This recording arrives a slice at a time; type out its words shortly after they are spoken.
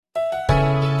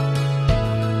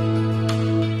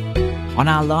On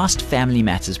our last Family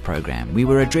Matters program, we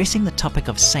were addressing the topic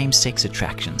of same-sex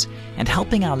attractions and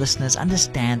helping our listeners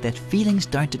understand that feelings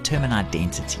don't determine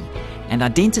identity, and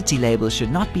identity labels should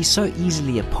not be so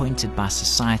easily appointed by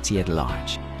society at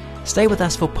large. Stay with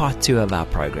us for part 2 of our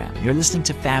program. You're listening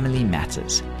to Family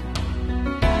Matters.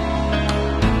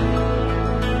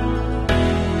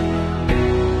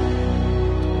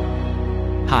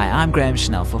 Hi, I'm Graham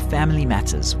Schnell for Family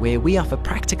Matters, where we offer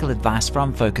practical advice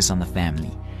from Focus on the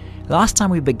Family. Last time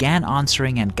we began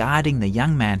answering and guiding the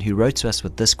young man who wrote to us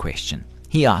with this question.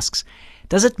 He asks,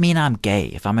 does it mean I'm gay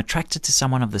if I'm attracted to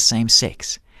someone of the same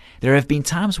sex? There have been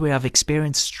times where I've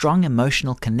experienced strong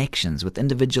emotional connections with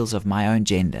individuals of my own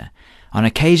gender. On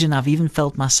occasion, I've even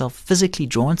felt myself physically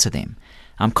drawn to them.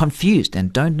 I'm confused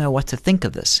and don't know what to think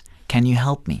of this. Can you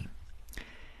help me?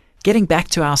 Getting back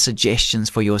to our suggestions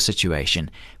for your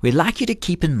situation, we'd like you to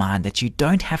keep in mind that you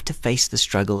don't have to face the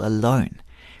struggle alone.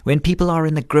 When people are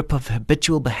in the grip of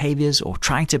habitual behaviors or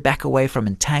trying to back away from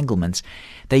entanglements,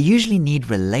 they usually need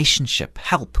relationship,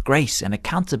 help, grace, and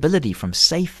accountability from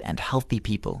safe and healthy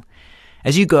people.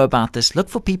 As you go about this, look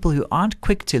for people who aren't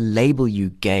quick to label you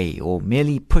gay or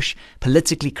merely push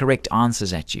politically correct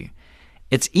answers at you.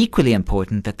 It's equally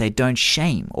important that they don't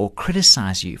shame or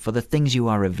criticize you for the things you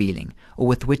are revealing or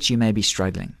with which you may be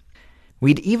struggling.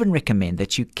 We'd even recommend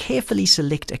that you carefully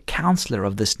select a counselor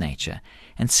of this nature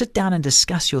and sit down and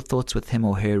discuss your thoughts with him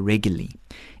or her regularly.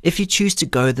 If you choose to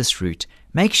go this route,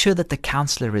 make sure that the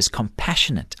counselor is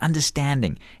compassionate,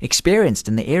 understanding, experienced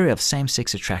in the area of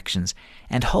same-sex attractions,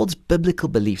 and holds biblical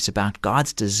beliefs about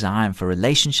God's design for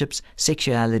relationships,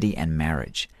 sexuality, and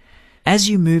marriage. As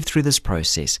you move through this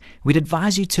process, we'd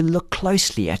advise you to look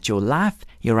closely at your life,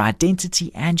 your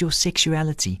identity, and your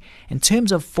sexuality in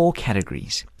terms of 4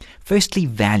 categories. Firstly,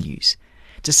 values.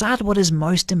 Decide what is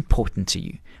most important to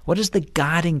you. What is the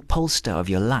guiding pollster of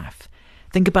your life?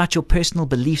 Think about your personal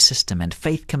belief system and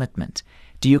faith commitment.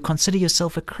 Do you consider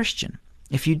yourself a Christian?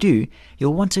 If you do,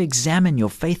 you'll want to examine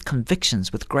your faith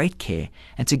convictions with great care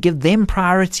and to give them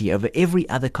priority over every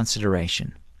other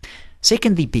consideration.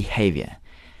 Secondly, behavior.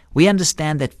 We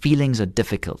understand that feelings are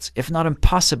difficult, if not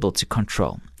impossible, to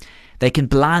control. They can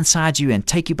blindside you and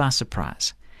take you by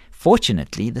surprise.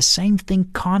 Fortunately, the same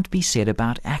thing can't be said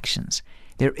about actions.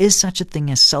 There is such a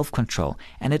thing as self-control,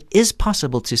 and it is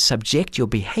possible to subject your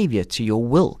behavior to your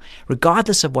will,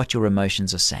 regardless of what your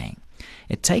emotions are saying.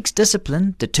 It takes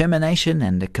discipline, determination,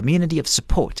 and a community of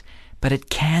support, but it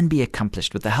can be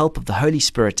accomplished with the help of the Holy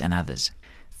Spirit and others.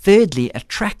 Thirdly,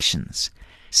 attractions.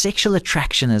 Sexual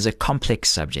attraction is a complex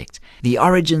subject. The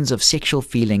origins of sexual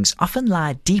feelings often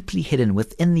lie deeply hidden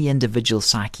within the individual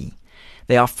psyche.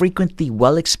 They are frequently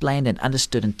well explained and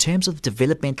understood in terms of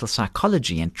developmental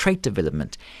psychology and trait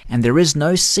development, and there is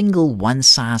no single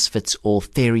one-size-fits-all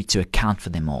theory to account for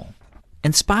them all.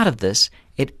 In spite of this,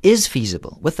 it is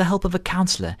feasible, with the help of a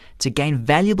counselor, to gain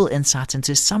valuable insight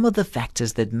into some of the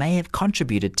factors that may have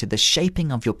contributed to the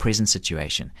shaping of your present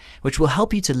situation, which will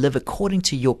help you to live according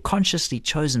to your consciously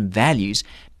chosen values,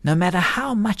 no matter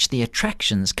how much the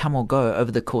attractions come or go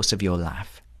over the course of your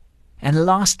life. And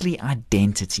lastly,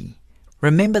 identity.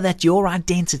 Remember that your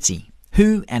identity,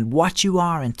 who and what you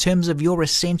are in terms of your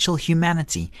essential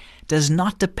humanity, does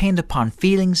not depend upon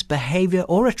feelings, behavior,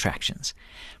 or attractions.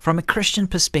 From a Christian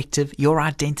perspective, your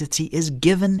identity is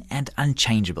given and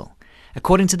unchangeable.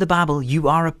 According to the Bible, you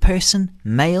are a person,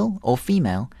 male or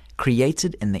female,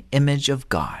 created in the image of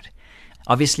God.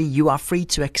 Obviously, you are free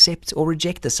to accept or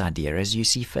reject this idea as you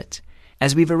see fit.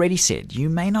 As we've already said, you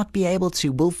may not be able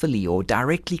to willfully or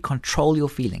directly control your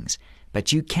feelings,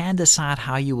 but you can decide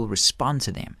how you will respond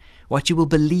to them, what you will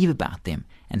believe about them,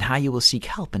 and how you will seek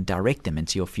help and direct them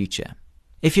into your future.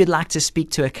 If you'd like to speak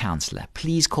to a counselor,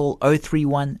 please call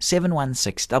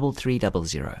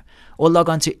 031-716-3300 or log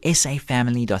on to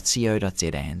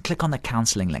safamily.co.za and click on the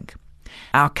counseling link.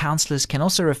 Our counselors can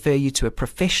also refer you to a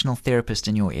professional therapist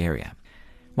in your area.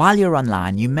 While you're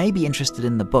online, you may be interested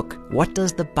in the book, What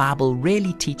Does the Bible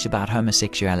Really Teach About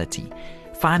Homosexuality?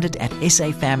 Find it at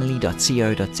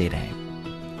safamily.co.za.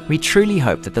 We truly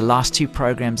hope that the last 2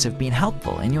 programs have been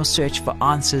helpful in your search for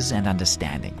answers and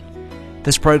understanding.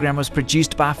 This program was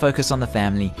produced by Focus on the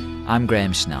Family. I'm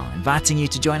Graham Schnell, inviting you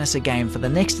to join us again for the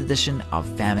next edition of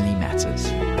Family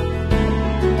Matters.